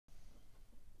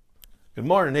Good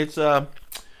morning. It's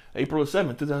April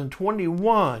 7th,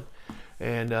 2021.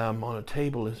 And on a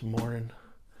table this morning,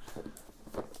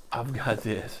 I've got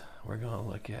this. We're going to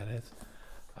look at it.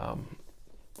 Um,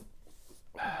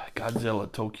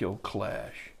 Godzilla Tokyo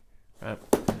Clash. Right?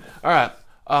 All right.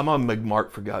 I'm a big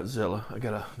mark for Godzilla. I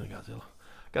got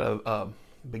a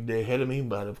big day ahead of me,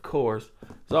 but of course,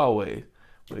 as always,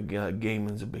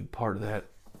 gaming's a big part of that,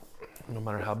 no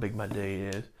matter how big my day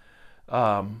is.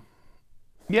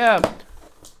 Yeah,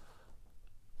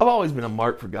 I've always been a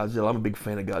mark for Godzilla. I'm a big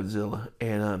fan of Godzilla,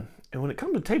 and when it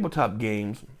comes to tabletop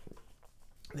games,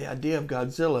 the idea of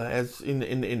Godzilla as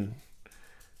in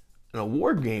a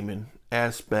war gaming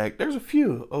aspect, there's a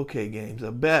few okay games.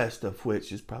 The best of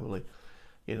which is probably,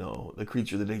 the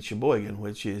creature that ate Sheboygan,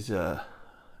 which is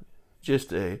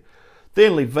just a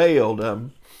thinly veiled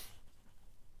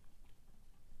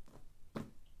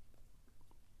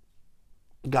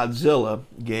Godzilla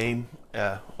game,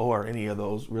 or any of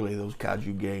those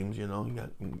kaiju games. You got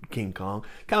King Kong,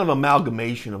 kind of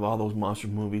amalgamation of all those monster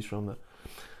movies from the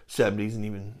 70s and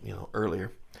even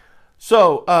earlier.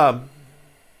 So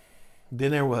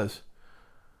then I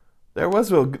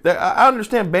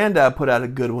understand Bandai put out a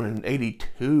good one in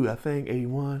 '82, I think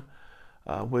 '81,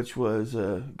 which was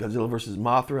Godzilla versus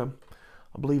Mothra.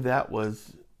 I believe that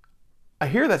was. I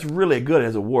hear that's really good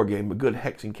as a war game, a good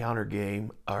hex encounter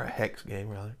game, or a hex game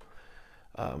rather.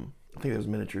 I think there's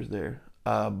miniatures there,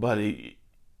 but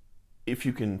if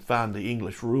you can find the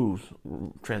English rules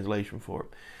translation for it,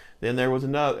 then there was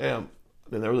another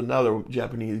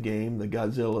Japanese game, the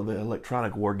Godzilla, the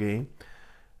electronic war game,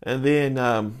 and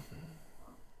then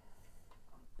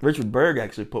Richard Berg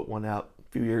actually put one out a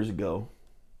few years ago.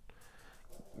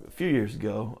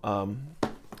 Godzilla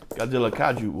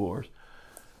Kaiju Wars.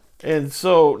 And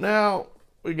so now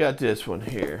we got this one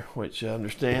here, which I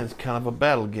understand is kind of a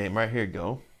battle game. Right here you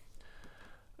go.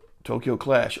 Tokyo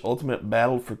Clash, Ultimate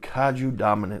Battle for Kaiju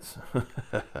Dominance.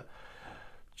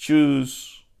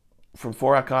 Choose from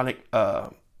 4 iconic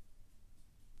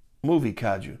movie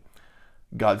kaiju.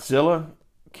 Godzilla,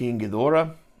 King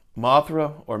Ghidorah,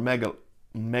 Mothra, or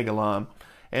Megalon.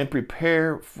 And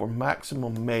prepare for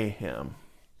maximum mayhem.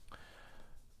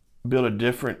 Build a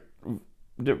different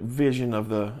vision of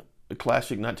the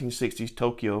classic 1960s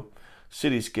Tokyo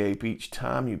cityscape each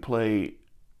time you play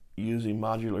using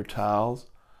modular tiles.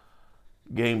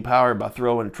 Gain power by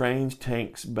throwing trains,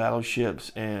 tanks,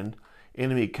 battleships, and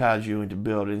enemy kaiju into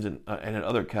buildings and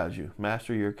other kaiju.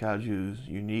 Master your kaiju's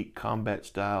unique combat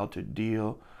style to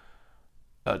deal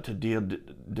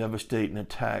devastating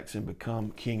attacks and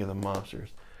become king of the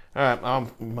monsters. All right, I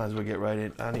might as well get right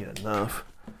in. I need enough.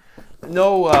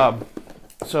 No,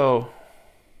 so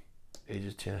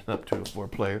ages 10 up to a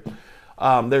 4-player.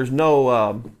 There's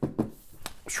no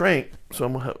shrink, so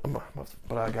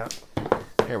but I got,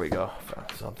 here we go,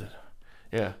 found something.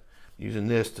 Yeah, using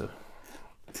this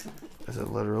as a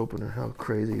letter opener. How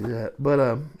crazy is that?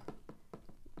 But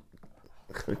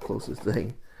the closest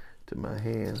thing to my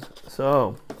hand.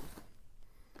 So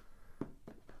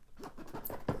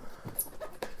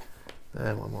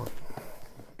and one more.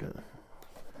 Good.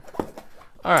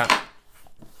 All right.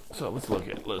 So let's look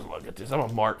at this. I'm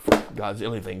a mark for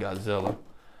Godzilla, anything Godzilla,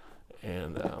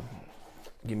 and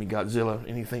give me Godzilla.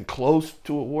 Anything close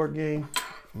to a war game,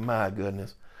 my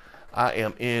goodness, I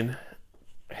am in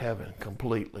heaven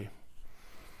completely.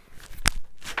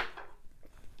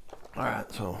 All right,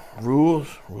 so rule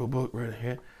book right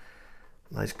here.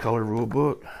 Nice color rule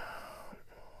book.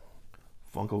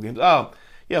 Funko games. Oh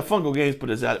yeah, Funko games put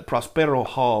this out. Prospero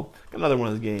Hall, another one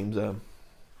of his games.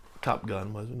 Top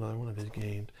Gun was another one of his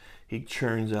games. He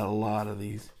churns out a lot of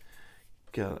these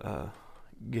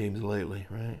games lately,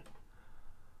 right?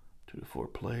 2 to 4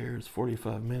 players,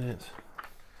 45 minutes.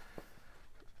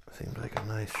 Seems like a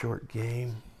nice short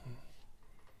game.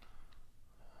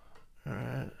 All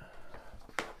right.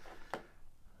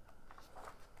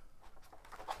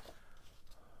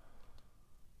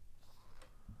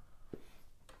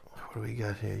 What do we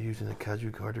got here? Using the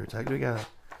kaiju card to attack. We got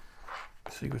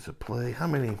a sequence of play. How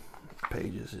many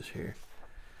pages is here?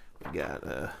 We got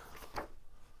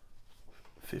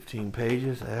 15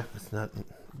 pages. That's not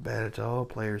bad at all.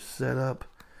 Player setup,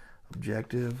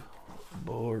 objective,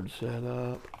 board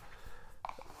setup,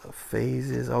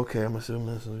 phases. Okay, I'm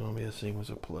assuming this is going to be a sequence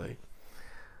of play.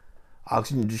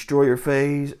 Oxygen destroyer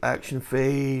phase, action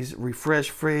phase, refresh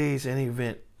phase, and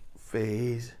event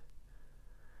phase.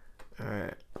 All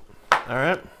right. All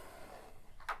right.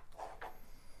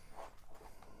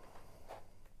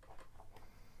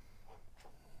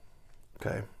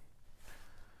 Okay.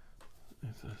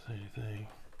 It's the same thing.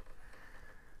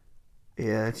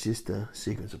 Yeah, it's just a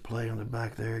sequence of play on the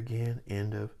back there again.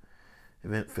 End of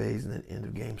Event phase and then end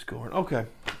of game scoring. Okay.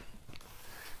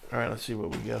 All right, let's see what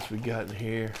we got in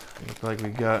here. Looks like we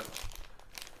got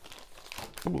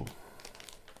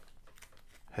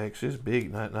hexes,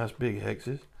 big, nice big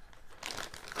hexes,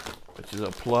 which is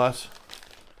a plus.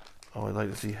 I always like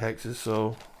to see hexes,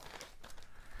 so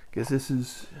I guess this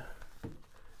is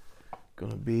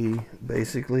gonna be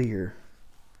basically your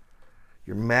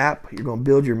map. You're gonna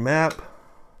build your map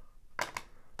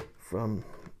from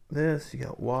this. You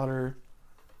got water.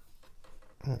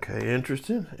 Okay,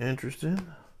 interesting.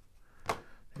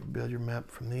 You build your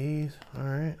map from these. All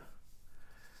right.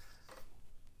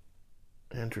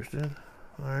 Interesting.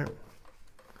 All right.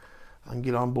 I can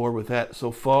get on board with that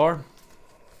so far.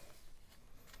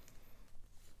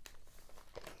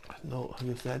 No, I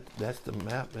guess that's the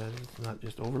map. That's not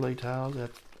just overlay tiles.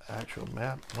 That's the actual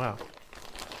map. Wow.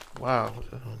 What's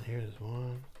that on here? There's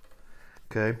one.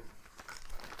 Okay.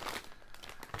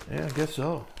 Yeah, I guess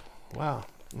so. Wow.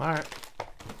 All right.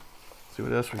 See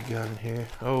what else we got in here.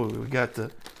 Oh, we got the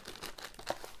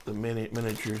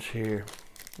miniatures here.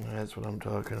 That's what I'm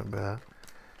talking about.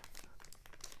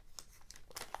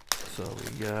 So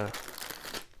we got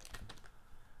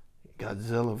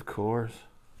Godzilla, of course.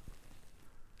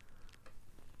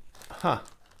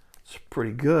 It's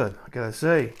pretty good, I gotta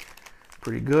say.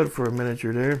 Pretty good for a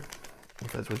miniature there,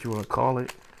 if that's what you want to call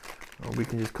it. Or we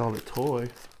can just call it toy.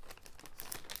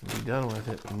 Be done with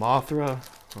it. Mothra,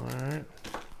 alright.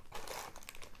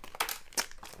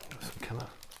 Some kind of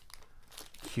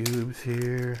cubes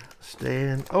here.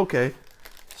 Stand, okay.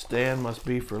 Stand must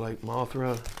be for like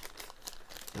Mothra.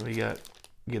 Then we got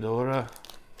Ghidorah.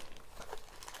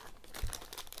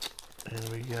 And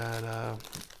we got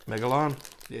Megalon.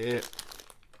 Yeah.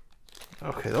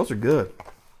 Okay, those are good.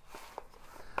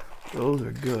 Those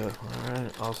are good. All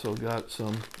right. Also got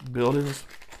some buildings.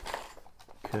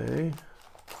 Okay.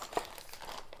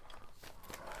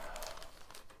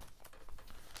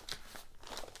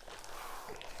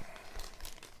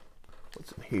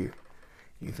 What's in here?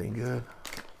 Anything good?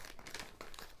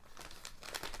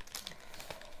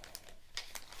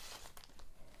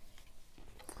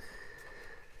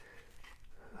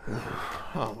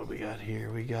 Oh, what we got here?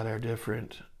 We got our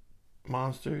different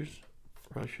monsters.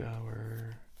 Rush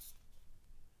hour.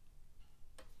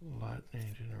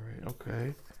 Lightning generator.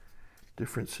 Okay.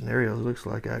 Different scenarios, looks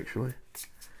like, actually.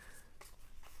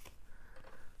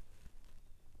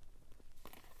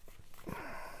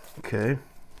 Okay.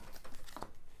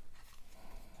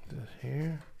 This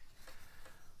here.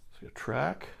 It's a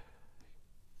track.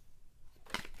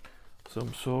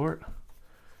 Some sort.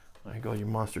 There you go, your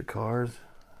monster cars.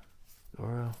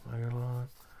 Dora, Megalon,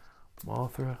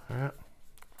 Mothra. Alright.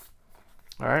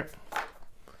 Alright.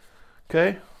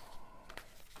 Okay.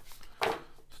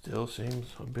 Still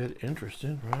seems a bit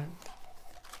interesting, right?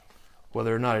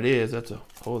 Whether or not it is, that's a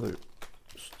whole other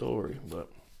story, but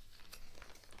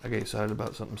I get excited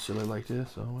about something silly like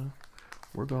this, so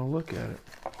we're gonna look at it.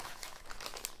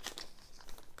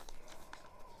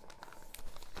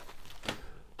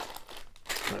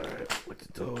 Alright, look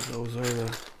at those. Those are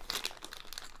the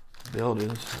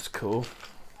buildings. That's cool.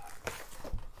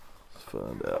 Let's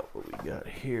find out what we got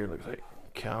here. Looks like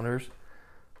counters,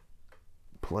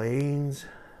 planes.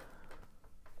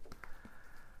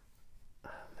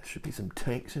 There should be some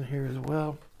tanks in here as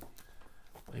well.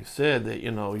 They've said that,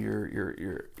 you know,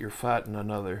 you're fighting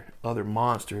other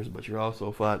monsters, but you're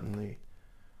also fighting the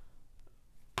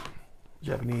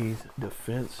Japanese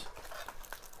defense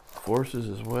forces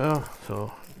as well.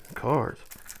 So cards.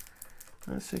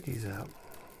 Let's check these out.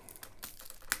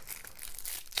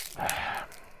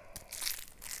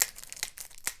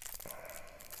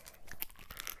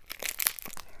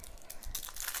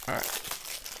 All right.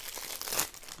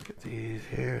 Look at these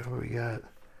here. What we got?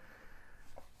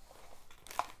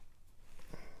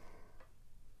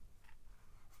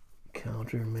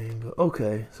 Counter main.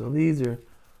 Okay, so these are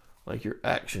like your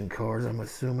action cards. I'm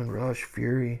assuming Rush,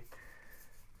 Fury.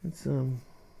 It's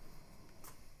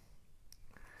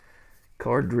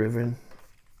card driven,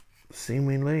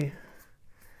 seemingly.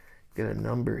 Got a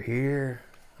number here,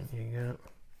 and you got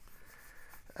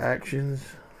actions.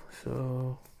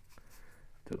 So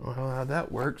don't know how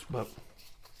that works, but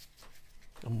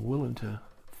I'm willing to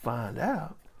find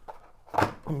out.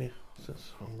 Let me,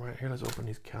 since I'm right here, let's open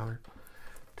these counter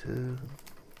to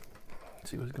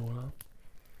see what's going on.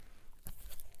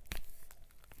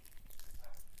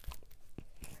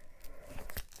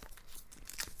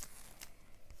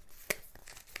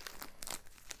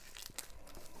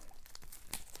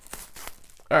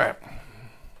 All right.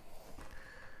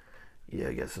 Yeah,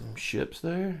 I got some ships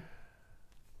there.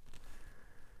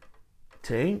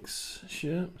 Tanks,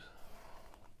 ships.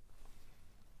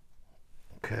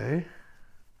 Okay.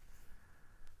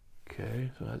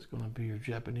 Okay, so that's going to be your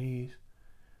Japanese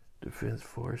Defense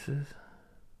Forces.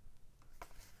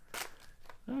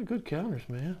 Oh, good counters,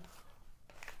 man.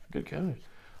 Good counters.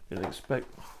 Didn't expect.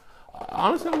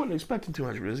 Honestly, I wasn't expecting too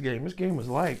much for this game. This game was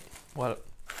like what,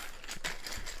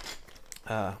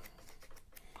 $20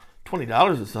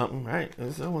 or something, right? I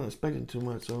wasn't expecting too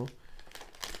much, so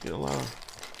get a lot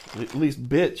of, at least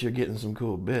bits. You're getting some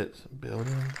cool bits.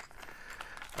 Building.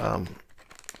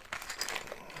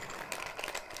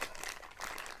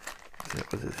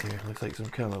 What's this here? Looks like some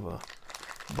kind of a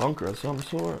bunker of some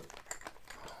sort.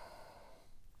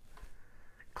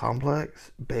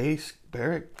 Complex, base,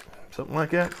 barrack, something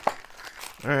like that.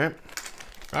 All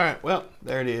right. Well,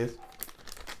 there it is.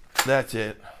 That's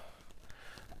it.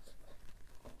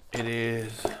 It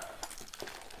is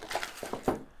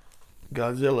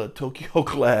Godzilla Tokyo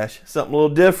Clash. Something a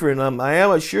little different. I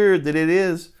am assured that it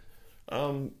is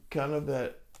kind of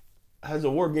that has a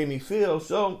wargamey feel.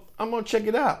 So I'm gonna check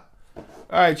it out.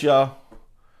 All right, y'all.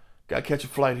 Gotta catch a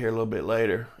flight here a little bit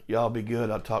later. Y'all be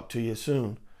good. I'll talk to you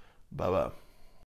soon. Bye-bye.